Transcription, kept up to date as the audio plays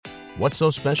What's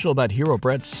so special about Hero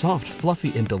Bread's soft,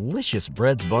 fluffy, and delicious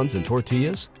breads, buns, and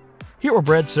tortillas? Hero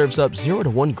Bread serves up 0 to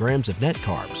 1 grams of net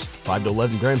carbs, 5 to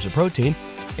 11 grams of protein,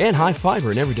 and high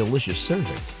fiber in every delicious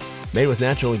serving. Made with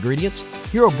natural ingredients,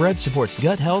 Hero Bread supports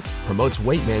gut health, promotes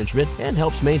weight management, and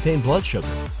helps maintain blood sugar.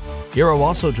 Hero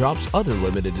also drops other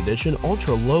limited edition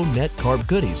ultra-low net carb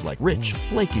goodies like rich,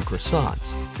 flaky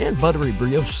croissants and buttery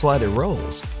brioche slider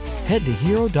rolls. Head to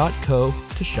hero.co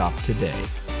to shop today.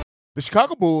 The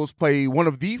Chicago Bulls play one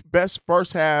of the best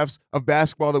first halves of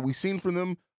basketball that we've seen from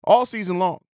them all season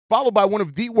long, followed by one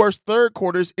of the worst third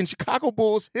quarters in Chicago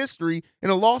Bulls history in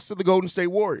a loss to the Golden State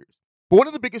Warriors. But one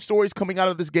of the biggest stories coming out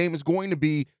of this game is going to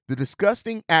be the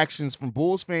disgusting actions from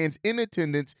Bulls fans in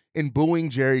attendance in booing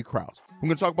Jerry Krause. I'm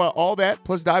going to talk about all that,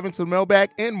 plus dive into the mailbag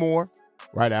and more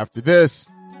right after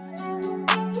this.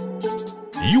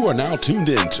 You are now tuned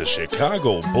in to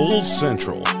Chicago Bulls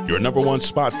Central, your number one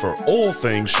spot for all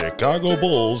things Chicago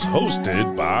Bulls,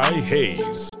 hosted by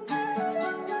Hayes.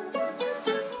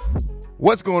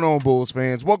 What's going on, Bulls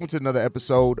fans? Welcome to another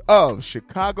episode of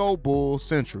Chicago Bulls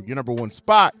Central, your number one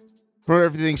spot for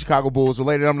everything Chicago Bulls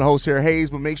related. I'm the host here, Hayes,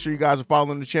 but make sure you guys are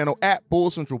following the channel at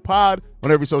Bulls Central Pod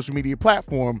on every social media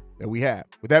platform that we have.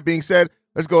 With that being said,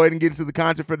 let's go ahead and get into the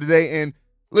content for today. And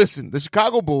listen, the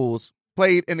Chicago Bulls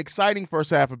played an exciting first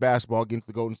half of basketball against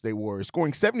the Golden State Warriors,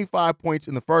 scoring 75 points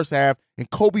in the first half, and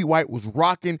Kobe White was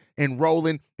rocking and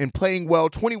rolling and playing well,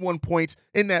 21 points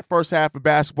in that first half of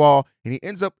basketball, and he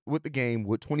ends up with the game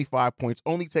with 25 points,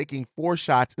 only taking 4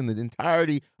 shots in the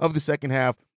entirety of the second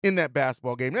half in that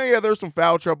basketball game. Now, yeah, there's some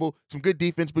foul trouble, some good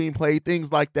defense being played, things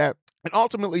like that, and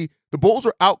ultimately, the Bulls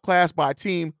are outclassed by a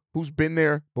team who's been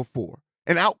there before,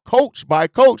 and outcoached by a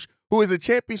coach who is a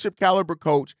championship caliber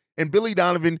coach, and Billy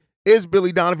Donovan is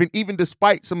Billy Donovan, even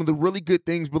despite some of the really good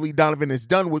things Billy Donovan has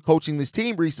done with coaching this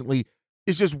team recently.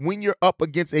 It's just when you're up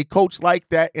against a coach like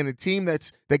that and a team that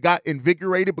got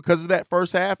invigorated because of that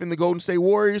first half in the Golden State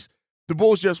Warriors, the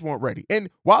Bulls just weren't ready.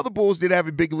 And while the Bulls did have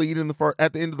a big lead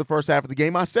at the end of the first half of the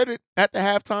game, I said it at the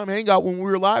halftime hangout when we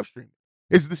were live streaming.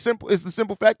 It's the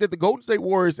simple fact that the Golden State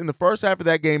Warriors in the first half of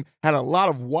that game had a lot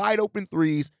of wide open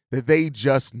threes that they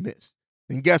just missed.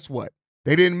 And guess what?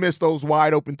 They didn't miss those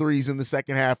wide open threes in the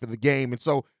second half of the game. And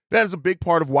so that is a big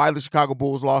part of why the Chicago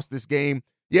Bulls lost this game.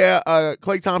 Yeah,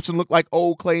 Klay Thompson looked like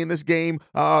old Klay in this game.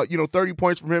 30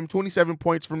 points from him, 27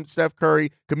 points from Steph Curry.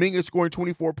 Kuminga scoring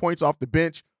 24 points off the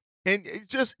bench. And it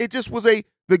just was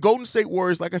the Golden State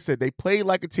Warriors, like I said, they played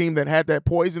like a team that had that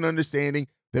poise and understanding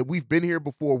that we've been here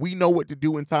before. We know what to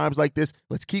do in times like this.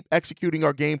 Let's keep executing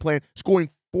our game plan,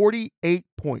 scoring 48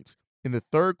 points in the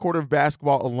third quarter of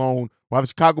basketball alone, while the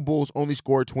Chicago Bulls only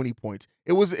scored 20 points.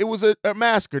 It was a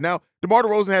massacre. Now, DeMar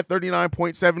DeRozan had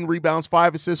 39.7 rebounds,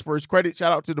 5 assists for his credit.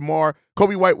 Shout out to DeMar.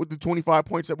 Kobe White with the 25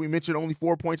 points that we mentioned, only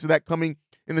 4 points of that coming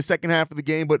in the second half of the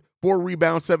game, but 4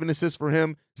 rebounds, 7 assists for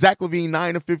him. Zach LaVine,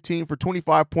 9 of 15 for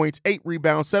 25 points, 8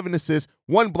 rebounds, 7 assists,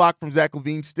 1 block from Zach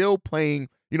LaVine, still playing,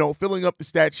 filling up the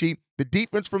stat sheet. The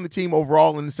defense from the team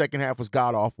overall in the second half was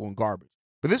god-awful and garbage.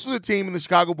 But this was a team in the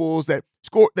Chicago Bulls that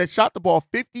shot the ball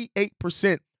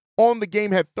 58% on the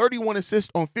game, had 31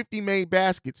 assists on 50 made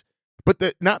baskets, but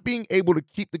not being able to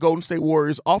keep the Golden State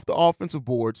Warriors off the offensive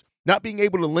boards, not being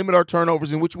able to limit our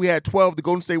turnovers, in which we had 12. The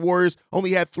Golden State Warriors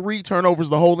only had 3 turnovers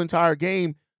the whole entire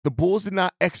game. The Bulls did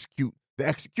not execute the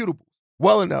executables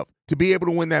well enough to be able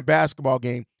to win that basketball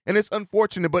game. And it's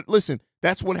unfortunate, but listen,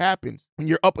 that's what happens when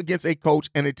you're up against a coach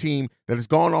and a team that has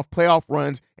gone off playoff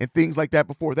runs and things like that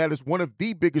before. That is one of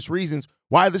the biggest reasons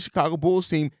why the Chicago Bulls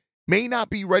team may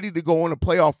not be ready to go on a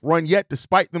playoff run yet,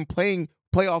 despite them playing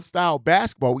playoff-style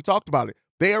basketball. We talked about it.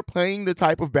 They are playing the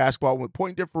type of basketball with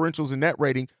point differentials and net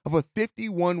rating of a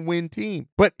 51-win team.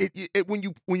 But when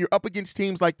you're up against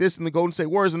teams like this in the Golden State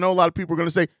Warriors, I know a lot of people are going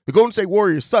to say the Golden State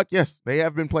Warriors suck. Yes, they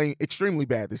have been playing extremely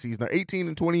bad this season. They're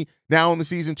 18-20 now in the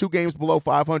season, 2 games below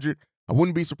 500. I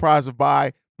wouldn't be surprised if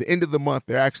by the end of the month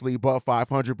they're actually above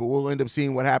 500, but we'll end up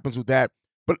seeing what happens with that.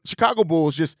 But Chicago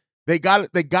Bulls they got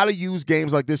to use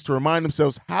games like this to remind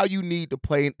themselves how you need to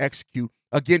play and execute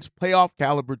against playoff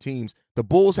caliber teams. The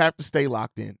Bulls have to stay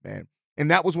locked in, man.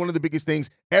 And that was one of the biggest things.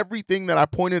 Everything that I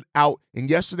pointed out in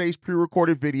yesterday's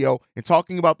pre-recorded video and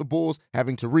talking about the Bulls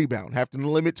having to rebound, having to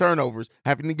limit turnovers,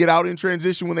 having to get out in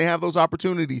transition when they have those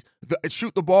opportunities,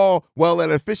 shoot the ball well at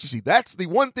efficiency. That's the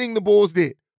one thing the Bulls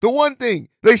did. The one thing.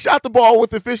 They shot the ball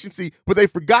with efficiency, but they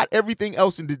forgot everything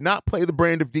else and did not play the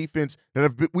brand of defense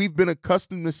that we've been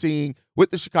accustomed to seeing with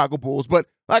the Chicago Bulls. But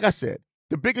like I said,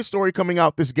 the biggest story coming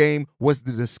out this game was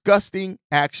the disgusting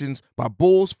actions by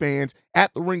Bulls fans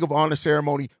at the Ring of Honor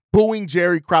ceremony, booing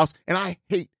Jerry Krause. And I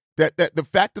hate That the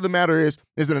fact of the matter is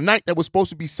that a night that was supposed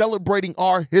to be celebrating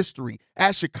our history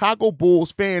as Chicago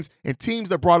Bulls fans and teams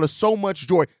that brought us so much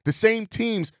joy, the same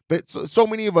teams that so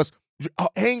many of us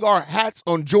hang our hats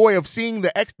on joy of seeing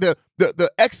the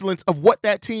excellence of what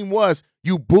that team was.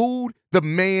 You booed the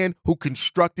man who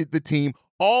constructed the team,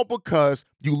 all because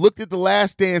you looked at the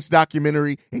Last Dance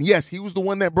documentary, and yes, he was the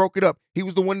one that broke it up. He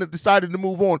was the one that decided to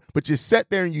move on, but you sat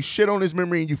there and you shit on his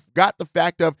memory and you forgot the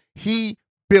fact of he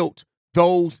built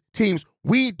those teams.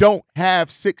 We don't have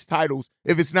 6 titles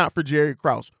if it's not for Jerry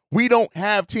Krause. We don't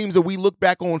have teams that we look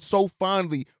back on so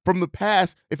fondly from the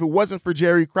past if it wasn't for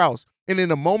Jerry Krause. And in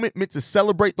a moment meant to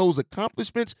celebrate those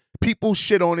accomplishments, people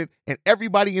shit on it, and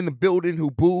everybody in the building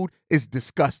who booed is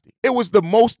disgusting. It was the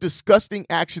most disgusting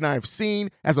action I've seen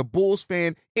as a Bulls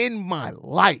fan in my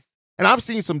life. And I've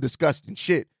seen some disgusting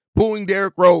shit. Booing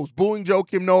Derrick Rose, booing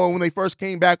Joakim Noah when they first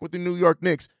came back with the New York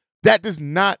Knicks. That does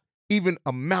not even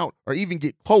amount or even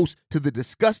get close to the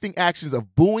disgusting actions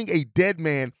of booing a dead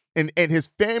man and his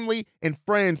family and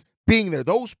friends being there.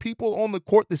 Those people on the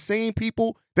court, the same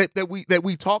people that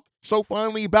we talk so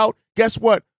fondly about, guess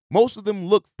what? Most of them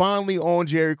look fondly on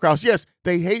Jerry Krause. Yes,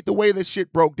 they hate the way this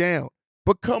shit broke down.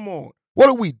 But come on, what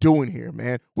are we doing here,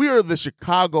 man? We are the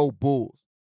Chicago Bulls.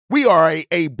 We are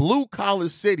a blue-collar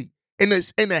city. And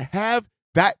to have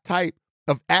that type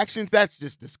of actions, that's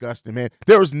just disgusting, man.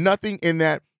 There was nothing in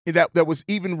that was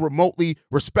even remotely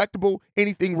respectable,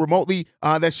 anything remotely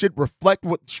that should reflect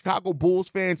what Chicago Bulls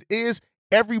fans is.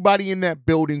 Everybody in that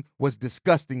building was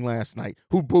disgusting last night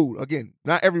who booed. Again,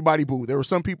 not everybody booed. There were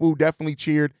some people who definitely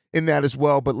cheered in that as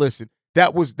well. But listen,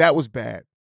 that was bad.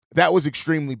 That was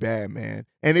extremely bad, man.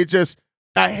 And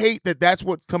I hate that that's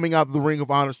what's coming out of the Ring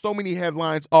of Honor. So many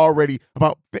headlines already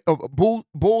about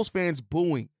Bulls fans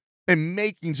booing and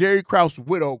making Jerry Krause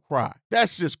widow cry.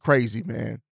 That's just crazy,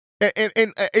 man. And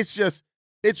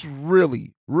it's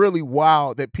really, really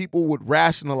wild that people would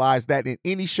rationalize that in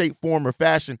any shape, form, or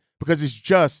fashion because it's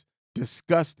just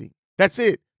disgusting. That's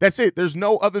it. There's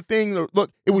no other thing.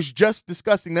 Look, it was just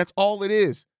disgusting. That's all it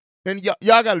is. And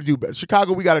y'all got to do better.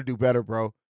 Chicago, we got to do better,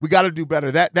 bro. We got to do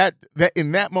better. That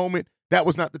in that moment, that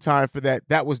was not the time for that.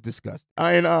 That was disgusting.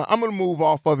 And I'm going to move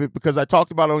off of it because I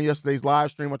talked about it on yesterday's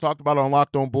live stream. I talked about it on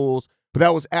Locked On Bulls, but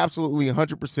that was absolutely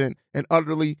 100% and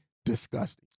utterly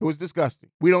disgusting. It was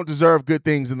disgusting. We don't deserve good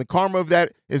things. And the karma of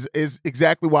that is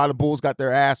exactly why the Bulls got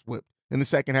their ass whipped in the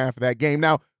second half of that game.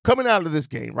 Now, coming out of this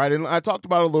game, right, and I talked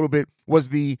about it a little bit, was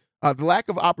the lack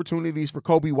of opportunities for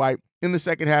Kobe White in the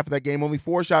second half of that game. Only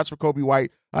 4 shots for Kobe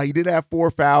White. He did have 4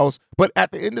 fouls. But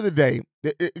at the end of the day,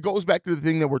 it goes back to the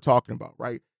thing that we're talking about,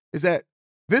 right, is that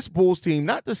this Bulls team,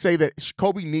 not to say that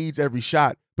Kobe needs every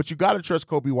shot, but you got to trust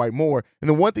Kobe White more. And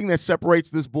the one thing that separates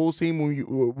this Bulls team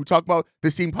when we talk about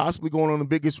this team possibly going on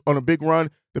a big run,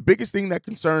 the biggest thing that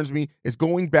concerns me is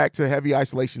going back to heavy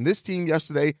isolation. This team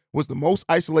yesterday was the most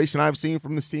isolation I've seen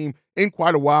from this team in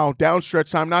quite a while. Down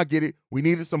stretch time, now I get it. We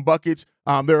needed some buckets.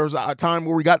 There was a time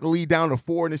where we got the lead down to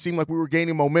 4, and it seemed like we were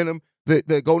gaining momentum.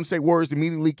 The Golden State Warriors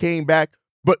immediately came back.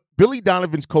 But Billy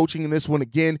Donovan's coaching in this one,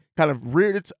 again, kind of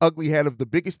reared its ugly head of the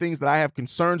biggest things that I have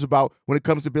concerns about when it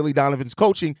comes to Billy Donovan's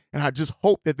coaching. And I just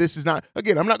hope that this is not,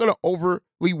 again, I'm not going to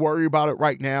overly worry about it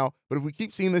right now. But if we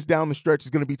keep seeing this down the stretch, it's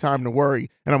going to be time to worry.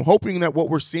 And I'm hoping that what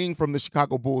we're seeing from the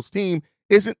Chicago Bulls team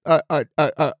isn't a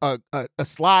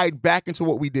slide back into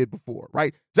what we did before,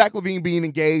 right? Zach LaVine being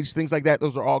engaged, things like that,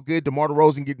 those are all good. DeMar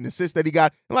DeRozan getting the assist that he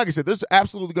got. And like I said, there's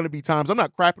absolutely going to be times. I'm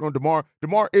not crapping on DeMar.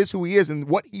 DeMar is who he is, and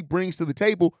what he brings to the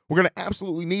table, we're going to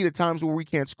absolutely need at times where we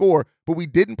can't score. But we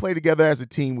didn't play together as a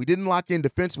team. We didn't lock in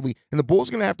defensively. And the Bulls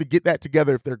are going to have to get that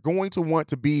together if they're going to want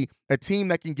to be a team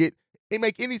that can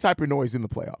make any type of noise in the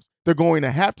playoffs. They're going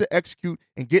to have to execute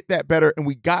and get that better, and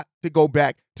we got to go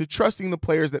back to trusting the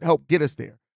players that help get us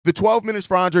there. The 12 minutes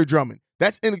for Andre Drummond,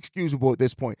 that's inexcusable at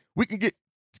this point.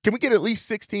 Can we get at least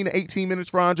 16 to 18 minutes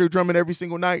for Andre Drummond every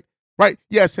single night? Right?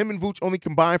 Yes, him and Vooch only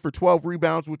combined for 12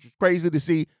 rebounds, which was crazy to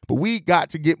see, but we got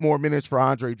to get more minutes for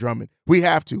Andre Drummond. We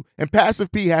have to. And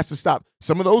Passive P has to stop.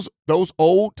 Some of those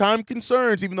old-time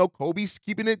concerns, even though Kobe's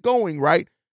keeping it going, right,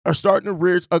 are starting to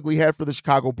rear its ugly head for the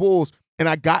Chicago Bulls. And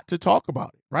I got to talk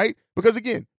about it, right? Because,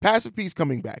 again, Passive P's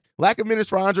coming back. Lack of minutes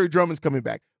for Andre Drummond's coming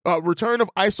back. Return of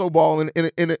ISO ball in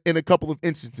a couple of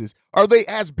instances. Are they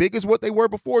as big as what they were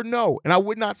before? No. And I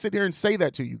would not sit here and say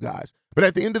that to you guys. But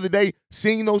at the end of the day,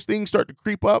 seeing those things start to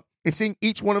creep up and seeing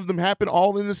each one of them happen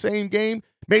all in the same game,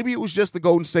 maybe it was just the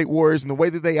Golden State Warriors and the way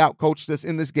that they outcoached us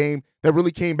in this game that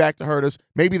really came back to hurt us.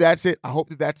 Maybe that's it. I hope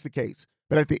that that's the case.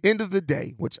 But at the end of the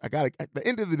day, the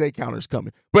end of the day counter's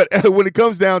coming. But when it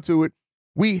comes down to it,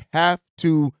 we have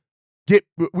to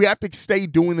stay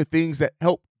doing the things that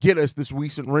help get us this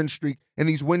recent win streak and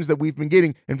these wins that we've been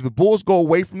getting. And if the Bulls go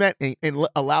away from that and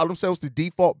allow themselves to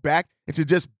default back into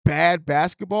just bad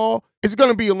basketball, it's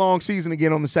going to be a long season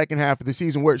again on the second half of the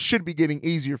season where it should be getting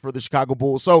easier for the Chicago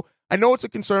Bulls. So I know it's a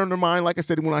concern of mine. Like I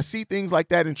said, when I see things like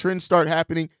that and trends start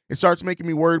happening, it starts making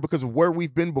me worried because of where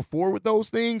we've been before with those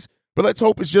things. But let's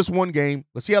hope it's just one game.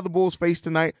 Let's see how the Bulls face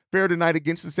tonight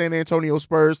against the San Antonio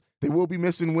Spurs. They will be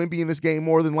missing Wemby in this game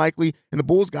more than likely, and the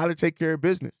Bulls got to take care of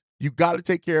business. You got to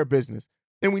take care of business.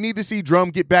 And we need to see Drum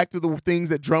get back to the things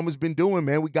that Drum has been doing,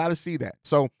 man. We got to see that.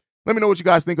 So let me know what you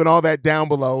guys think on all that down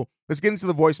below. Let's get into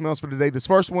the voicemails for today. This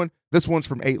one's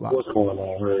from 8 Live. What's going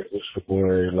on, Rick? It's your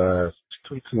boy, Last.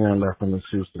 2:10 left in the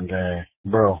Houston game.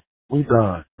 Bro, we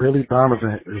done. Billy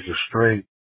Donovan is a straight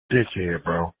dickhead,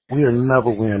 bro. We'll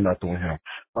never win nothing with him.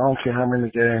 I don't care how many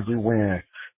games we win.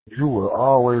 You were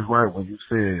always right when you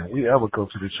said if we ever go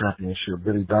to the championship,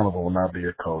 Billy Donovan will not be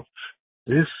a coach.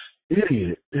 This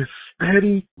idiot is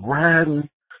steady riding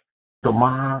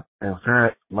DeMar and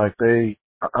Zach like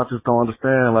I just don't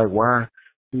understand like why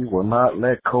he will not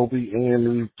let Kobe in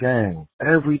these games.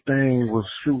 Everything was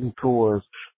shooting towards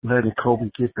letting Kobe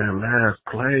get that last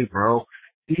play, bro.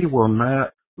 He will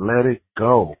not let it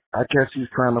go. I guess he's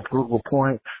trying to prove a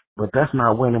point, but that's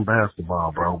not winning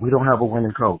basketball, bro. We don't have a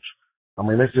winning coach. I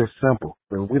mean, it's just simple.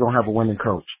 We don't have a winning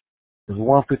coach. There's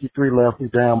 153 left. We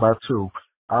down by 2.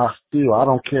 I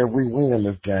don't care if we win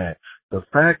this game. The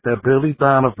fact that Billy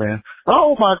Donovan,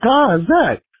 oh my God,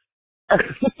 Zach.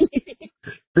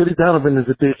 Billy Donovan is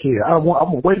a dickhead.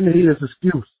 I'm waiting to hear his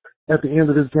excuse at the end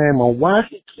of this game on why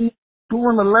he keep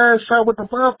doing the last shot with the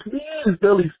ball. Please,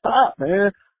 Billy, stop,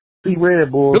 man. Be red,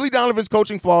 boy. Billy Donovan's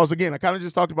coaching flaws, again, I kind of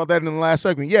just talked about that in the last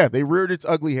segment. Yeah, they reared its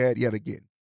ugly head yet again.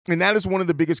 And that is one of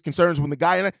the biggest concerns when the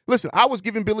guy, and listen, I was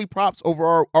giving Billy props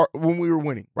over our when we were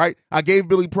winning, right? I gave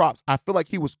Billy props. I feel like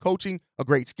he was coaching a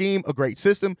great scheme, a great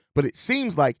system, but it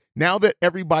seems like now that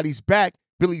everybody's back,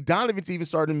 Billy Donovan's even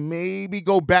starting to maybe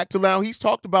go back to now. He's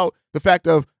talked about the fact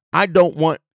of, I don't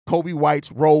want Kobe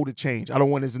White's role to change. I don't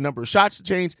want his number of shots to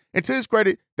change. And to his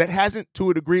credit, that hasn't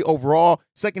to a degree overall.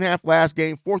 Second half last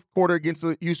game, fourth quarter against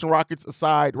the Houston Rockets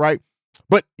aside, right?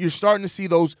 But you're starting to see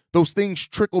those things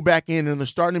trickle back in, and they're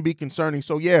starting to be concerning.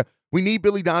 So, yeah, we need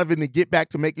Billy Donovan to get back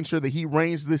to making sure that he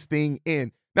reins this thing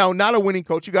in. Now, not a winning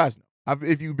coach. You guys know.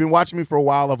 If you've been watching me for a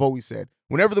while, I've always said,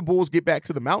 whenever the Bulls get back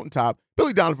to the mountaintop,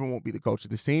 Billy Donovan won't be the coach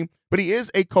of this team. But he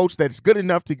is a coach that's good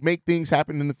enough to make things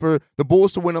happen and for the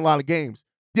Bulls to win a lot of games.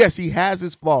 Yes, he has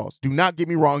his flaws. Do not get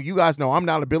me wrong. You guys know I'm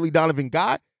not a Billy Donovan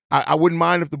guy. I wouldn't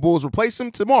mind if the Bulls replace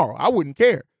him tomorrow. I wouldn't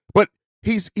care. But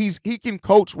he can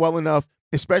coach well enough,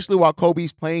 especially while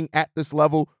Kobe's playing at this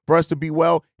level, for us to be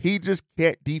well. He just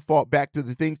can't default back to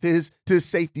the things, to his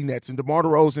safety nets. And DeMar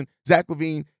DeRozan, Zach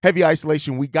LaVine, heavy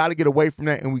isolation. We got to get away from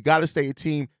that, and we got to stay a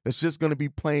team that's just going to be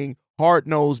playing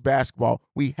hard-nosed basketball.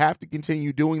 We have to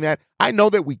continue doing that. I know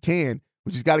that we can.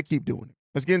 We just got to keep doing it.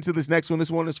 Let's get into this next one. This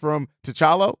one is from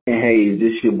T'Challa. Hey,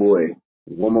 this your boy.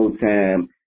 One more time,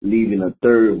 leaving a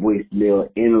third voicemail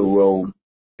in a row.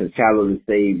 T'Challa the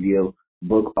Savior,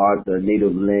 book author,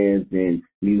 native lands, and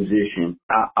musician.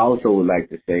 I also would like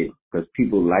to say, because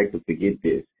people like to forget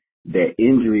this, that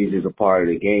injuries is a part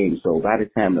of the game. So by the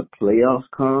time the playoffs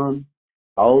come,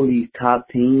 all these top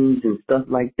teams and stuff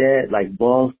like that, like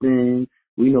Boston,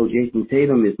 we know Jason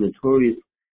Tatum is notorious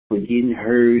for getting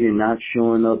hurt and not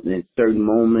showing up in certain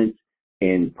moments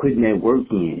and putting that work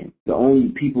in. The only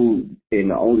people and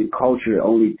the only culture,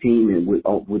 only team, and with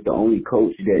the only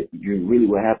coach that you really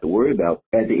will have to worry about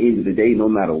at the end of the day, no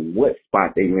matter what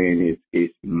spot they land, is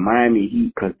Miami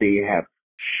Heat, because they have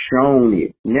shown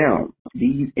it. Now,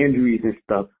 these injuries and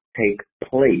stuff take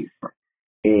place,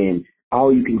 and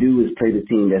all you can do is play the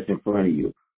team that's in front of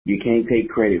you. You can't take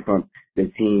credit from the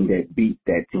team that beat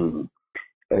that team.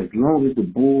 As long as the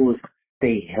Bulls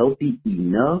stay healthy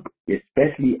enough,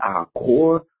 especially our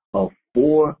core of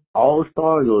 4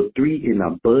 All-Stars or 3 in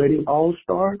a budding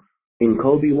All-Star in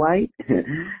Kobe White,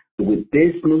 with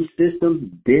this new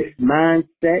system, this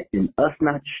mindset, and us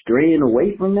not straying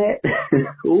away from that,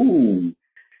 ooh,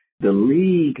 the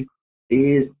league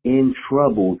is in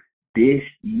trouble this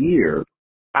year.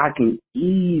 I can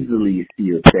easily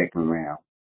see a second round.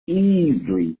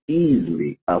 Easily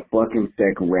a fucking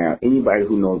second round. Anybody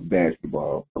who knows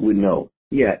basketball would know.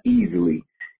 Yeah, easily.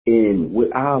 And with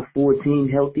our 14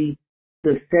 healthy,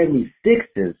 the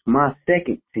 76ers, my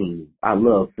second team, I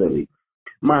love Philly.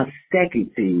 My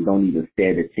second team don't even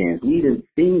stand a chance. We done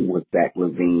seen what Zach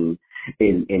LaVine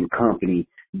and company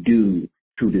do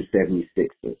to the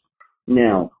 76ers.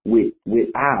 Now, with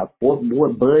our fourth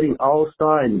board budding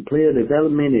all-star and player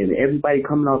development and everybody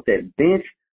coming off that bench,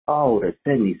 Oh, the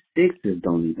 76ers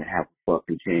don't even have a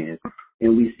fucking chance.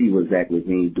 And we see what Zach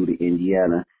LaVine do to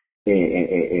Indiana,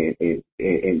 and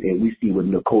we see what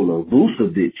Nikola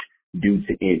Vucevic do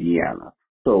to Indiana.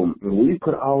 So when we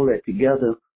put all that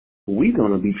together, we're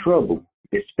going to be trouble,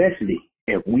 especially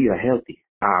if we are healthy.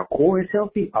 Our core is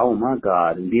healthy, oh my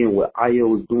God. And then what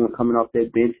Io is doing coming off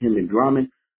that bench, him and Drummond,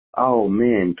 oh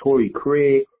man, Torrey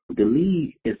Craig, the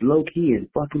league is low-key in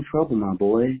fucking trouble, my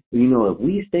boy. You know, if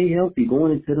we stay healthy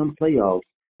going into them playoffs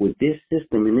with this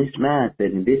system and this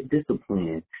mindset and this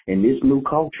discipline and this new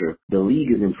culture, the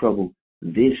league is in trouble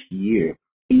this year,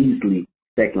 easily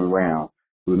second round.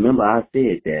 Remember, I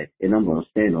said that, and I'm going to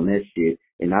stand on that shit,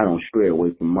 and I don't stray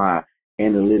away from my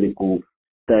analytical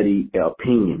study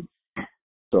opinions.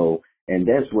 So, and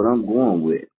that's what I'm going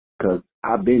with, because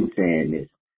I've been saying this,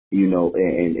 you know,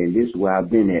 and this is where I've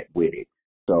been at with it.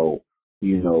 So,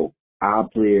 you know, our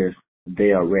players,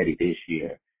 they are ready this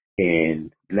year.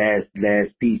 And last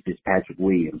piece is Patrick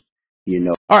Williams, you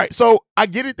know. All right, so I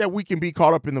get it that we can be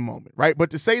caught up in the moment, right? But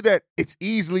to say that it's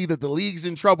easily that the league's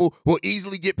in trouble, we'll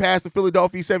easily get past the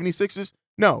Philadelphia 76ers,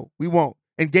 no, we won't.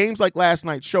 And games like last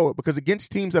night show it, because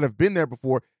against teams that have been there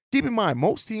before, keep in mind,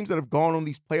 most teams that have gone on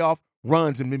these playoff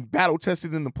runs and been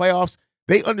battle-tested in the playoffs,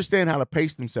 they understand how to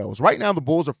pace themselves. Right now, the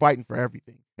Bulls are fighting for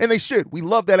everything, and they should. We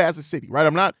love that as a city, right?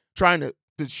 I'm not trying to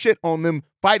shit on them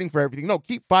fighting for everything. No,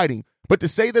 keep fighting. But to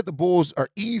say that the Bulls are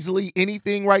easily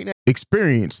anything right now,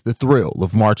 experience the thrill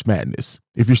of March Madness.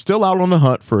 If you're still out on the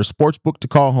hunt for a sports book to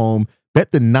call home,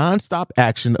 bet the nonstop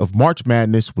action of March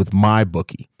Madness with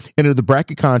MyBookie. Enter the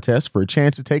bracket contest for a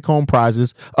chance to take home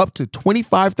prizes up to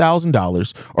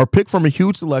 $25,000 or pick from a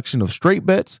huge selection of straight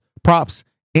bets, props,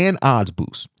 and odds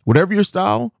boosts. Whatever your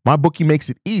style, MyBookie makes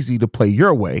it easy to play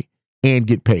your way and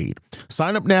get paid.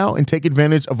 Sign up now and take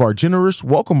advantage of our generous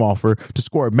welcome offer to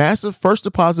score a massive first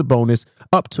deposit bonus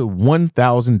up to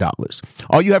 $1,000.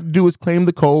 All you have to do is claim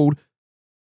the code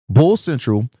Bull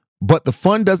Central, but the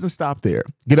fun doesn't stop there.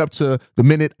 Get up to the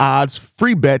minute odds,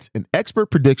 free bets, and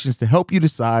expert predictions to help you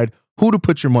decide who to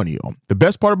put your money on. The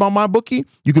best part about MyBookie,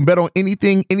 you can bet on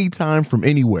anything, anytime, from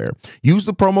anywhere. Use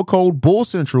the promo code Bull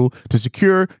Central to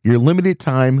secure your limited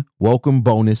time welcome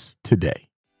bonus today.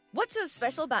 What's so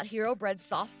special about Hero Bread's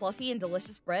soft, fluffy, and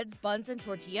delicious breads, buns, and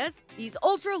tortillas? These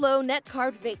ultra-low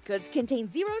net-carb baked goods contain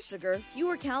zero sugar,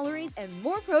 fewer calories, and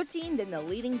more protein than the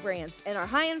leading brands, and are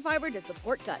high in fiber to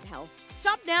support gut health.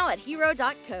 Shop now at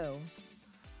hero.co.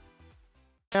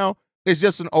 Now, it's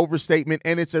just an overstatement,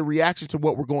 and it's a reaction to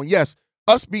what we're going. Yes,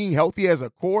 us being healthy as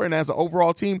a core and as an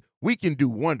overall team, we can do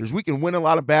wonders. We can win a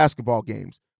lot of basketball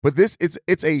games. But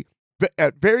it's a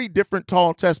very different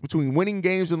tall test between winning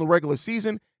games in the regular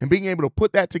season and being able to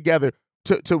put that together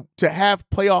to have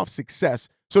playoff success.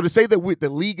 So to say that the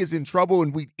league is in trouble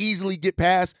and we'd easily get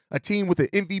past a team with an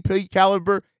MVP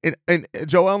caliber and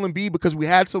Joel Embiid because we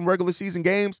had some regular season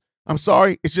games, I'm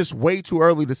sorry, it's just way too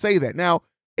early to say that. Now,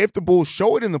 if the Bulls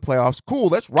show it in the playoffs, cool,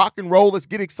 let's rock and roll, let's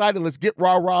get excited, let's get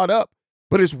rah-rahed up.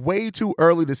 But it's way too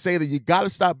early to say that. You got to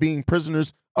stop being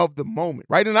prisoners of the moment,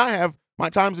 right? And I have my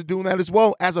times of doing that as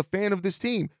well as a fan of this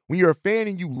team. When you're a fan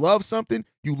and you love something,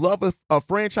 you love a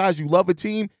franchise, you love a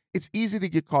team, it's easy to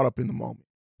get caught up in the moment.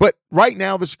 But right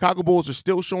now, the Chicago Bulls are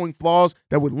still showing flaws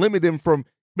that would limit them from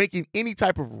making any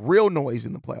type of real noise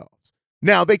in the playoffs.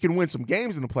 Now, they can win some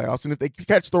games in the playoffs, and if they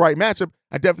catch the right matchup,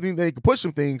 I definitely think they can push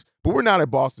some things, but we're not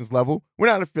at Boston's level. We're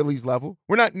not at Philly's level.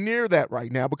 We're not near that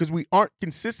right now because we aren't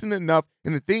consistent enough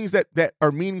in the things that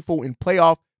are meaningful in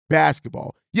playoff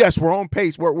basketball. Yes, we're on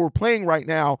pace. We're playing right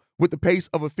now with the pace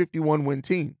of a 51-win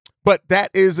team, but that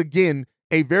is, again,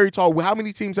 a very tall. How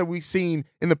many teams have we seen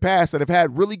in the past that have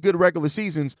had really good regular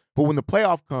seasons, but when the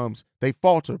playoff comes, they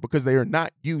falter because they are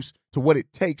not used to what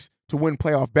it takes to win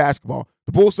playoff basketball?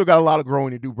 The Bulls still got a lot of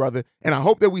growing to do, brother, and I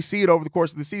hope that we see it over the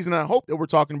course of the season. I hope that we're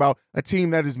talking about a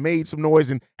team that has made some noise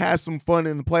and has some fun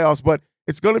in the playoffs, but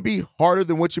it's going to be harder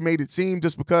than what you made it seem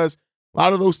just because a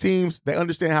lot of those teams, they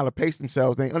understand how to pace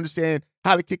themselves. They understand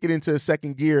how to kick it into a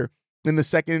second gear in the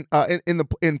second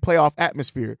in playoff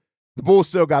atmosphere. The Bulls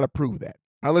still got to prove that.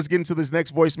 All right, let's get into this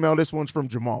next voicemail. This one's from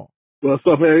Jamal. What's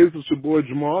up, Hayes? It's your boy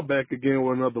Jamal back again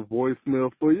with another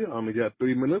voicemail for you. I only got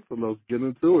 3 minutes, so let's get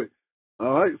into it.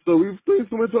 All right, so we've seen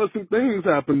some interesting things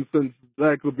happen since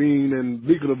Zach LaVine and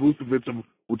Nikola Vucevic have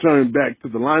returned back to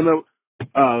the lineup,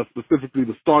 specifically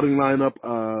the starting lineup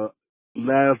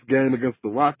last game against the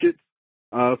Rockets.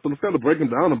 So let's kind of break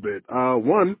them down a bit.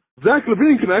 One, Zach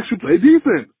LaVine can actually play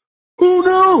defense. Who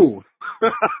knew?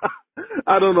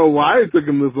 I don't know why it took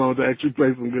him this long to actually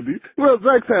play some good defense. Well,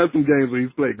 Zach's had some games where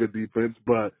he's played good defense,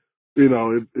 but, you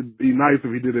know, it'd be nice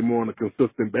if he did it more on a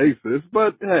consistent basis.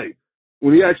 But, hey,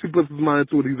 when he actually puts his mind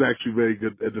to it, he's actually very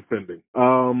good at defending.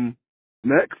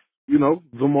 Next,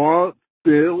 Zamar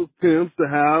still tends to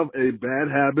have a bad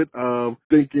habit of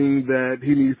thinking that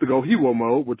he needs to go hero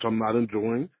mode, which I'm not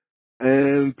enjoying.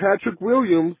 And Patrick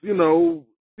Williams, he's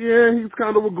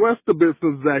kind of regressed a bit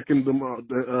since Zach and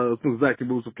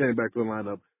Bruce came back to the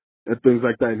lineup and things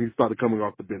like that, and he started coming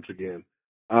off the bench again.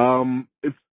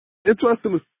 It's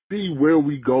interesting to see where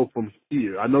we go from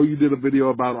here. I know you did a video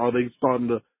about are they starting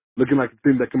to looking like a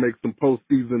team that can make some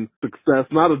postseason success,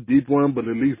 not a deep one, but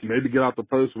at least maybe get out the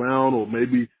first round or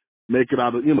maybe make it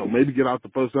out of, maybe get out the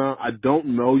first round. I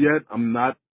don't know yet. I'm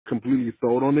not completely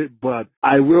sold on it, but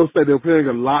I will say they're playing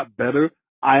a lot better.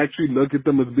 I actually look at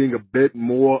them as being a bit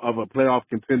more of a playoff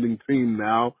contending team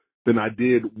now than I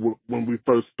did when we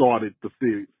first started the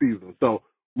season. So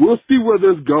we'll see where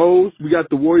this goes. We got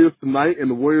the Warriors tonight, and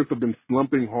the Warriors have been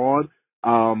slumping hard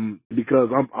because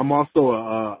I'm also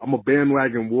I'm a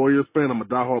bandwagon Warriors fan. I'm a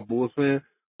diehard Bulls fan,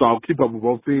 so I'll keep up with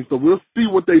both teams. So we'll see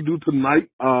what they do tonight.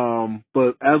 But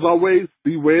as always,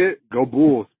 see Red, go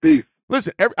Bulls. Peace.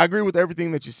 Listen, I agree with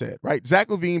everything that you said, right? Zach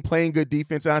LaVine playing good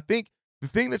defense, and I think the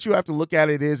thing that you have to look at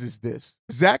it is this.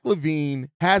 Zach LaVine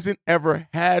hasn't ever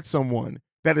had someone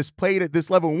that has played at this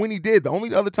level. And when he did, the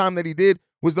only other time that he did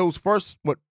was those first,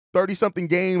 30-something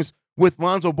games with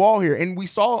Lonzo Ball here. And we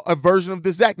saw a version of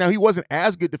this Zach. Now, he wasn't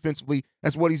as good defensively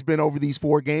as what he's been over these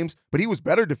 4 games, but he was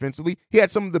better defensively. He had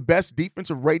some of the best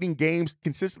defensive rating games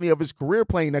consistently of his career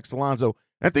playing next to Lonzo.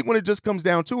 And I think when it just comes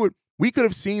down to it, we could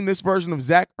have seen this version of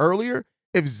Zach earlier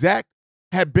if Zach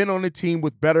had been on a team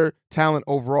with better talent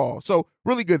overall. So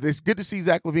really good. It's good to see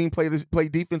Zach LaVine play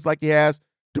defense like he has.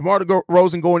 DeMar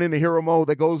DeRozan going into hero mode.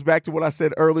 That goes back to what I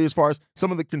said earlier as far as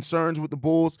some of the concerns with the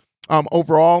Bulls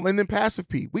overall. And then passive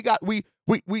P.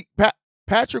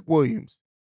 Patrick Williams,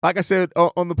 like I said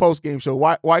on the post-game show,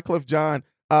 Wycliffe John,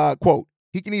 quote,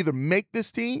 he can either make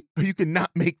this team or you cannot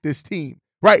make this team.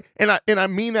 Right, and I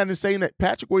mean that in saying that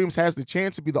Patrick Williams has the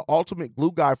chance to be the ultimate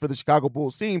glue guy for the Chicago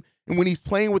Bulls team, and when he's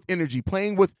playing with energy,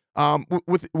 playing with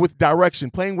direction,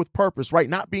 playing with purpose, right,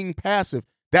 not being passive,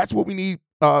 that's what we need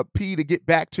P to get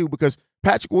back to, because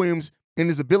Patrick Williams and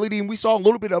his ability, and we saw a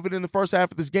little bit of it in the first half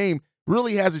of this game,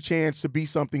 really has a chance to be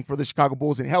something for the Chicago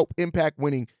Bulls and help impact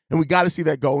winning, and we got to see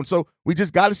that go. And so we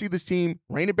just got to see this team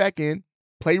rein it back in,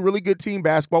 play really good team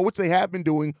basketball, which they have been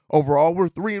doing overall. We're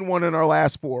 3-1 in our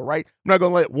last 4, right? I'm not going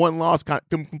to let one loss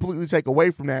completely take away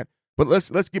from that, but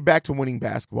let's get back to winning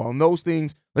basketball. And those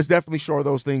things, let's definitely shore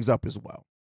those things up as well.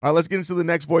 All right, let's get into the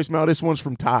next voicemail. This one's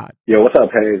from Todd. Yeah, what's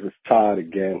up, Hayes? It's Todd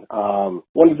again.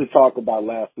 Wanted to talk about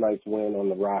last night's win on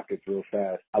the Rockets real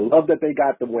fast. I love that they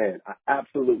got the win. I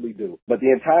absolutely do. But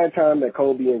the entire time that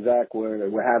Kobe and Zach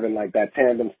were having like that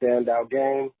tandem standout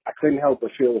game, I couldn't help but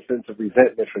feel a sense of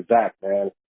resentment for Zach, man.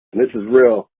 And this is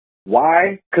real.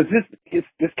 Why? Because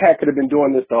this cat could have been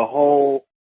doing this the whole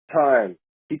time.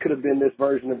 He could have been this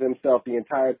version of himself the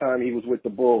entire time he was with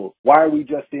the Bulls. Why are we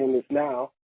just seeing this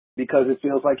now? Because it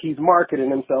feels like he's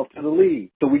marketing himself to the league.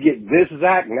 So we get this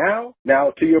Zach now.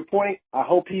 Now, to your point, I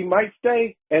hope he might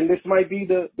stay, and this might be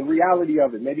the reality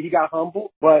of it. Maybe he got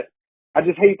humbled, but I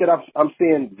just hate that I'm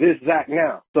seeing this Zach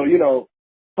now. So,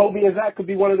 Kobe and Zach could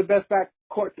be one of the best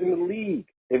backcourts in the league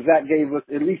if Zach gave us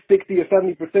at least 60 or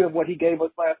 70% of what he gave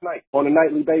us last night on a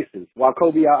nightly basis. While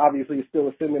Kobe obviously is still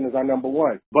ascending as our number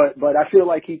one. But I feel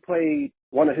like he played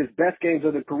one of his best games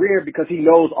of the career because he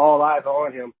knows all eyes are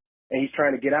on him and he's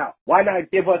trying to get out. Why not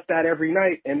give us that every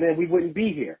night and then we wouldn't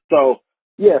be here? So,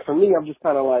 yeah, for me, I'm just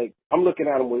kind of like, I'm looking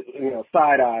at him with,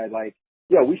 side-eyed, like,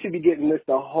 yo, we should be getting this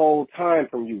the whole time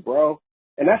from you, bro.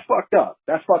 And that's fucked up.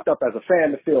 That's fucked up as a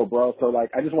fan to feel, bro. So, like,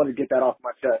 I just wanted to get that off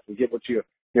my chest and get what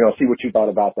see what you thought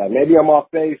about that. Maybe I'm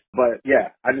off base, but,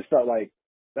 yeah, I just felt like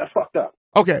that's fucked up.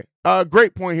 Okay,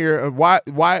 great point here. Why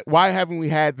haven't we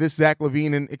had this Zach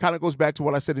LaVine? And it kind of goes back to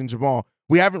what I said in Jamal.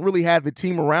 We haven't really had the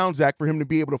team around Zach for him to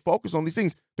be able to focus on these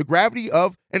things. The gravity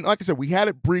of, and like I said, we had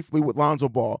it briefly with Lonzo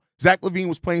Ball. Zach LaVine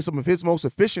was playing some of his most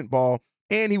efficient ball,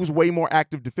 and he was way more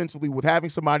active defensively with having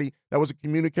somebody that was a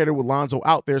communicator with Lonzo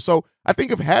out there. So I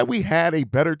think had we had a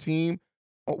better team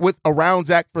with around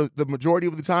Zach for the majority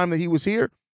of the time that he was here,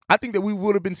 I think that we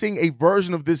would have been seeing a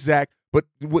version of this Zach. But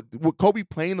with Kobe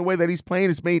playing the way that he's playing,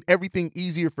 it's made everything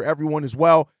easier for everyone as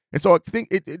well. And so I think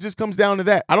it just comes down to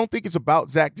that. I don't think it's about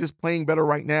Zach just playing better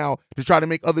right now to try to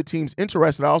make other teams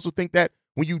interested. I also think that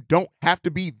when you don't have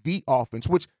to be the offense,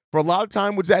 which for a lot of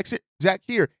time with Zach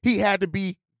here, he had to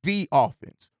be the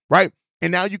offense, right?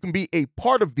 And now you can be a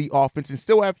part of the offense and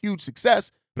still have huge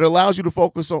success, but it allows you to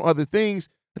focus on other things.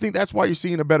 I think that's why you're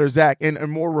seeing a better Zach and a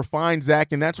more refined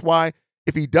Zach, and that's why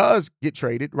if he does get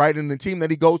traded, right, and the team that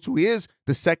he goes to is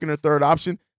the second or third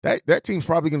option, that team's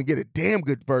probably going to get a damn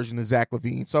good version of Zach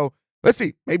LaVine. So let's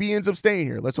see. Maybe he ends up staying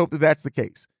here. Let's hope that that's the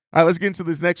case. All right, let's get into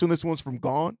this next one. This one's from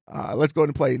Gone. Let's go ahead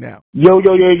and play it now. Yo,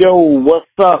 what's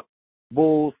up?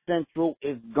 Bull Central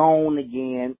is gone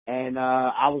again, and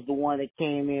I was the one that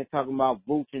came in talking about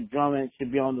Vooch and Drummond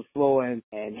should be on the floor, and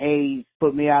Hayes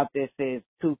put me out there, says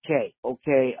 2K.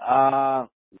 Okay,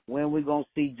 when we gonna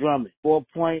see Drummond? 4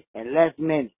 points and less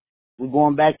minutes. We're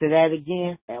going back to that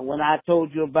again. And when I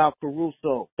told you about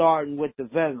Caruso starting with the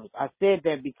veterans, I said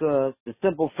that because the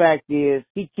simple fact is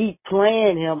he keeps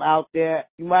playing him out there.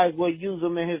 You might as well use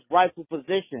him in his rightful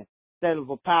position instead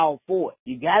of a power forward.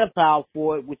 You got a power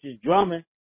forward, which is Drummond.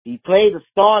 He played a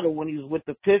starter when he was with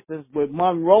the Pistons with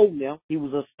Monroe and them. He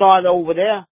was a starter over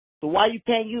there. So why you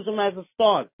can't use him as a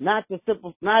starter? Not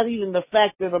even the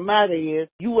fact of the matter is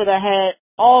you would have had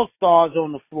all stars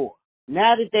on the floor.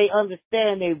 Now that they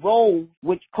understand their roles,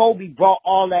 which Kobe brought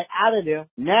all that out of them,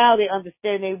 now they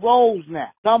understand their roles now.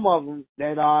 Some of them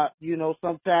that are,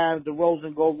 sometimes the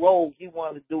Rosen go rogue. He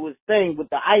wanted to do his thing with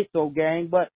the ISO game,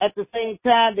 but at the same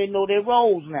time, they know their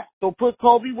roles now. So put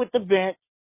Kobe with the bench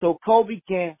so Kobe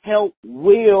can help P.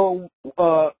 Will,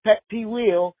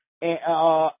 and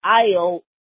Io,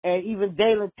 and even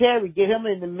Dalen Terry, get him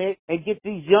in the mix and get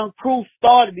these young crews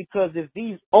started, because if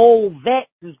these old vets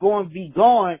is going to be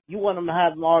gone, you want them to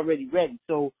have them already ready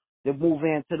so they move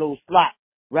into those slots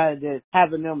rather than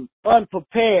having them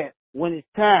unprepared when it's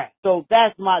time. So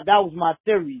that was my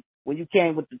theory when you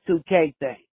came with the 2K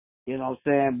thing. You know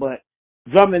what I'm saying? But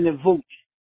Drummond and Vooch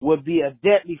would be a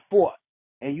deadly force.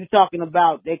 And you talking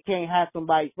about they can't have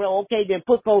somebody, well, okay, then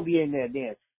put Kobe in there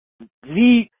then.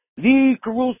 Leave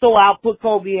Caruso out, put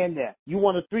Kobe in there. You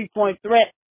want a 3-point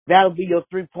threat? That'll be your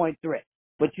 3-point threat.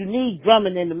 But you need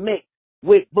Drummond in the mix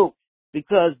with Vooch,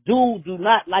 because dude do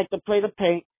not like to play the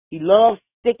paint. He loves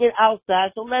sticking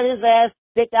outside, so let his ass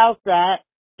stick outside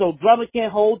so Drummond can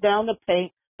hold down the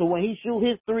paint. So when he shoot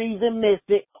his threes and miss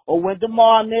it, or when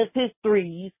DeMar miss his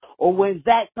threes, or when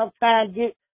Zach sometimes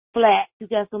get flat, you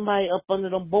got somebody up under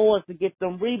them boards to get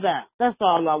them rebounds. That's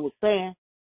all I was saying.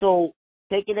 So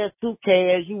take it as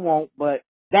 2K as you want, but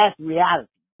that's reality,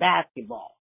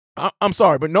 basketball. I'm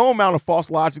sorry, but no amount of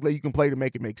false logic that you can play to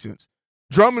make it make sense.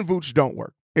 Drummond and Vooch don't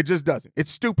work. It just doesn't.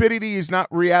 It's stupidity. It's not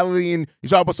reality. And you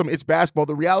talk about it's basketball.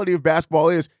 The reality of basketball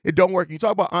is it don't work. You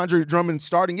talk about Andre Drummond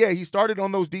starting. Yeah, he started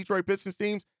on those Detroit Pistons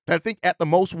teams that I think at the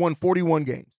most won 41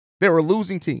 games. They were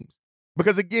losing teams.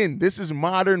 Because, again, this is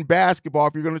modern basketball.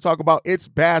 If you're going to talk about it's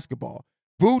basketball,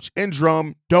 Vooch and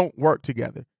Drum don't work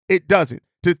together. It doesn't.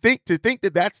 To think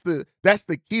that that's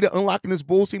the key to unlocking this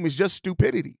Bulls team is just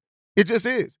stupidity. It just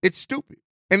is. It's stupid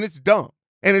and it's dumb,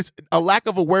 and it's a lack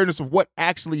of awareness of what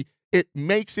actually it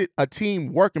makes it a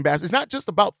team working basketball. It's not just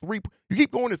about three. You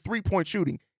keep going to 3-point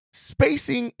shooting.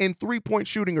 Spacing and 3-point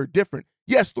shooting are different.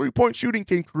 Yes, 3-point shooting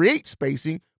can create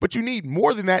spacing, but you need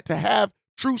more than that to have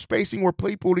true spacing where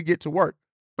people to get to work.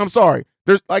 I'm sorry.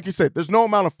 There's, like you said, there's no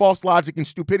amount of false logic and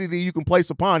stupidity you can place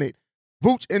upon it.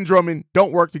 Vooch and Drummond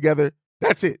don't work together.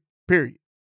 That's it, period.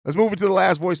 Let's move into the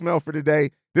last voicemail for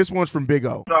today. This one's from Big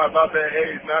O. Sorry about that,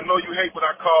 Hayes. Now, I know you hate when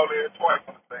I call in twice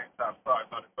at the same time. Sorry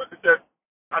about it. But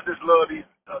I just love these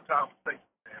conversations,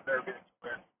 man. Very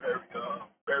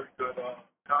very good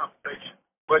conversation.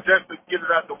 But just to get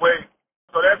it out the way,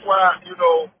 so that's why,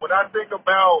 when I think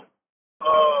about,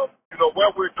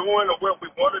 what we're doing or what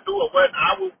we want to do or what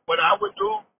I would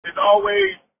do, it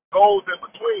always goes in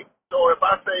between. So if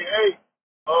I say, hey,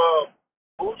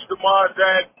 Vooch, DeMar,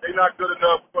 Zach, they're not good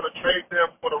enough. We're going to trade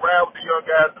them. We're going to ride with the young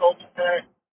guys, Kobe tag.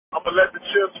 I'm going to let the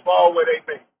chips fall where they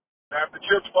may. Now, if the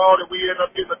chips fall and we end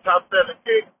up getting a top 7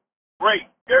 pick, great.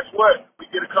 Guess what? We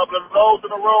get a couple of those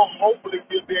in a row. Hopefully,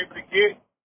 we'll be able to get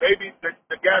maybe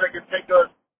the guy that can take us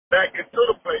back into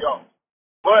the playoffs.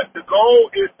 But the goal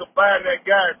is to find that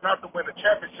guy. It's not to win a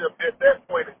championship at that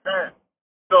point in time.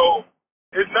 So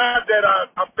it's not that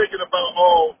I'm thinking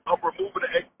about, I'm removing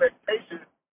the expectations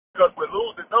because we're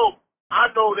losing. No,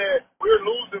 I know that we're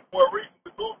losing for a reason.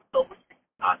 We're losing so we can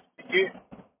possibly get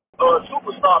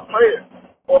superstar players,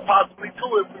 or possibly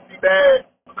 2 if we be bad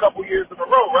a couple years in a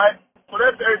row, right? So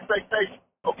that's the expectation.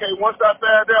 Okay, once I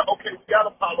found out, okay, we got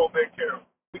Apollo Bencaro.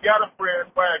 We got a Fred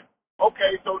Wagner.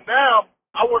 Okay, so now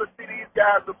I want to see these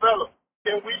guys develop.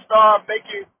 Can we start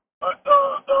making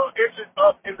inches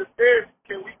up in the stands?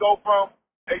 Can we go from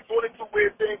a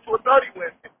 22-win team to a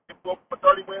 30-win team? Can we go from a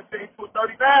 30-win team to a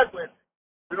 39-win team?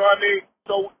 You know what I mean?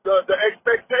 So the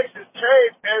expectations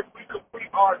change as we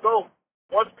complete our goals.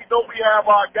 Once we know we have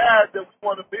our guys that we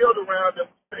want to build around, that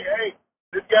we say, hey,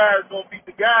 this guy is going to be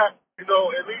the guy,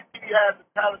 at least he has the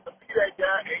talent to be that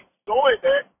guy, and showing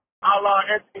that, a la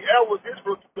Anthony Edwards, his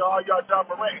rookie year, y'all John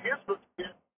Morant, his rookie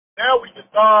year, now we can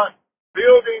start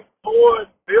building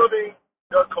towards building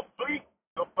the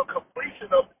completion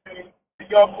of the team. The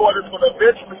young quarters will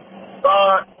eventually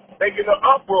start making an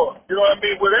uproar. You know what I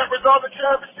mean? Whatever is on the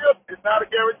championship is not a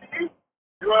guarantee.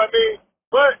 You know what I mean?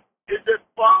 But it's just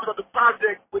part of the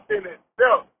project within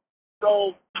itself.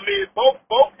 So, I mean,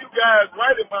 both you guys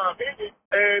right in my opinion,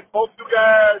 and both you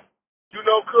guys, you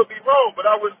know, could be wrong. But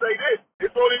I would say this.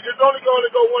 It's only going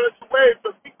to go one or two ways,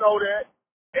 because we know that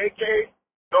AK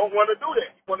don't want to do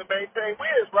that. He want to maintain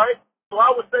wins, right? So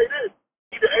I would say this.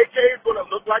 Either AK is going to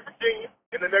look like a genius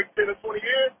in the next 10 or 20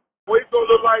 years, or he's going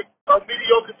to look like a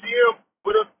mediocre GM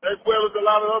as well as a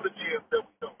lot of other GMs that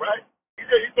we know, right? He's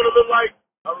going to look like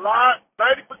a lot,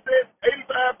 90%,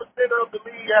 85% of the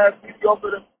league has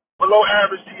mediocre to below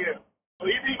average GM. So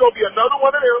either he's going to be another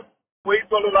one of them, or he's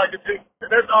going to look like a genius. And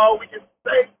that's all we can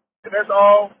say, and that's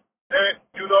all that,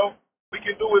 you know, we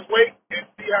can do is wait and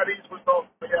see how these results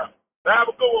play out. Now,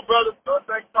 have a good one, brother.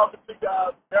 Thanks for talking to you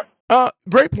guys.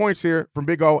 Great points here from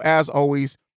Big O, as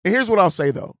always. And here's what I'll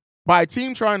say, though. By a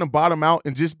team trying to bottom out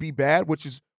and just be bad, which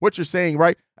is what you're saying,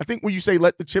 right? I think when you say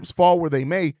let the chips fall where they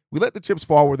may, we let the chips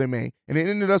fall where they may. And it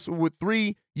ended us with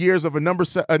 3 years of a number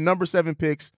 7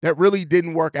 picks that really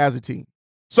didn't work as a team.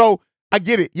 So I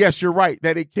get it. Yes, you're right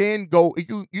that it can go,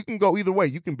 you can go either way.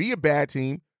 You can be a bad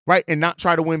team, right, and not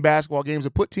try to win basketball games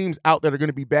and put teams out that are going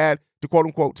to be bad to quote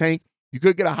unquote tank. You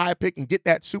could get a high pick and get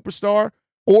that superstar,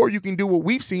 or you can do what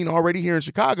we've seen already here in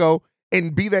Chicago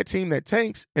and be that team that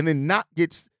tanks and then not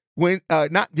gets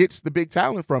the big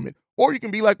talent from it. Or you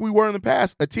can be like we were in the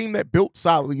past, a team that built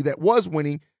solidly, that was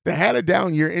winning, that had a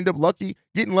down year, end up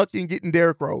getting lucky and getting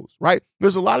Derrick Rose, right?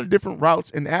 There's a lot of different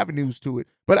routes and avenues to it,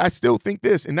 but I still think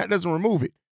this, and that doesn't remove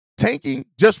it. Tanking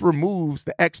just removes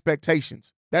the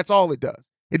expectations. That's all it does.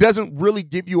 It doesn't really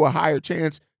give you a higher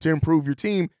chance to improve your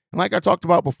team. And like I talked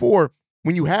about before,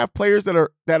 when you have players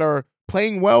that are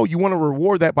playing well, you want to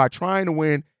reward that by trying to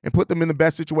win and put them in the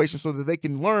best situation so that they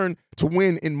can learn to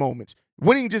win in moments.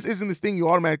 Winning just isn't this thing you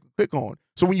automatically click on.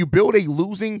 So when you build a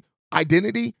losing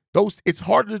identity, it's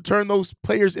harder to turn those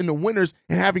players into winners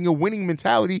and having a winning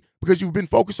mentality because you've been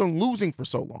focused on losing for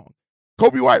so long.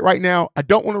 Kobe White right now, I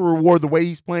don't want to reward the way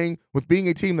he's playing with being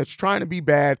a team that's trying to be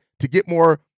bad to get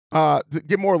more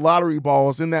lottery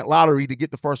balls in that lottery to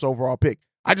get the first overall pick.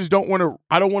 I don't want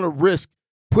to risk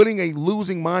putting a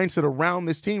losing mindset around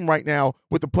this team right now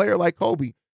with a player like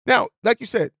Kobe. Now, like you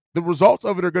said, the results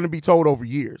of it are going to be told over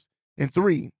years. And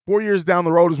 3-4 years down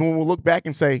the road is when we'll look back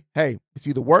and say, hey, it's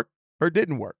either worked or it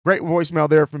didn't work. Great voicemail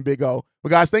there from Big O. But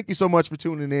guys, thank you so much for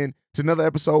tuning in to another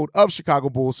episode of Chicago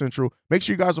Bulls Central. Make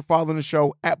sure you guys are following the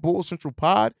show at Bulls Central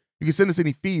Pod. You can send us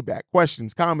any feedback,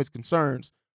 questions, comments,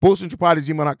 concerns,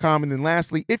 bullscentralpod@gmail.com. And then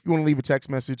lastly, if you want to leave a text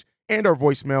message and our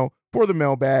voicemail for the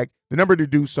mailbag, the number to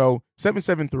do so,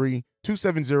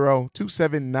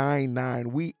 773-270-2799.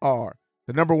 We are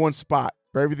the number one spot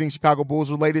for everything Chicago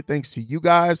Bulls related, thanks to you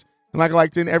guys. And like I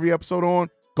like to end every episode on,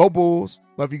 go Bulls.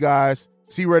 Love you guys.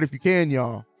 See red if you can,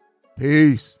 y'all.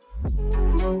 Peace.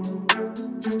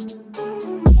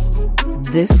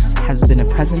 This has been a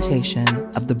presentation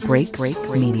of the Break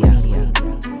Media.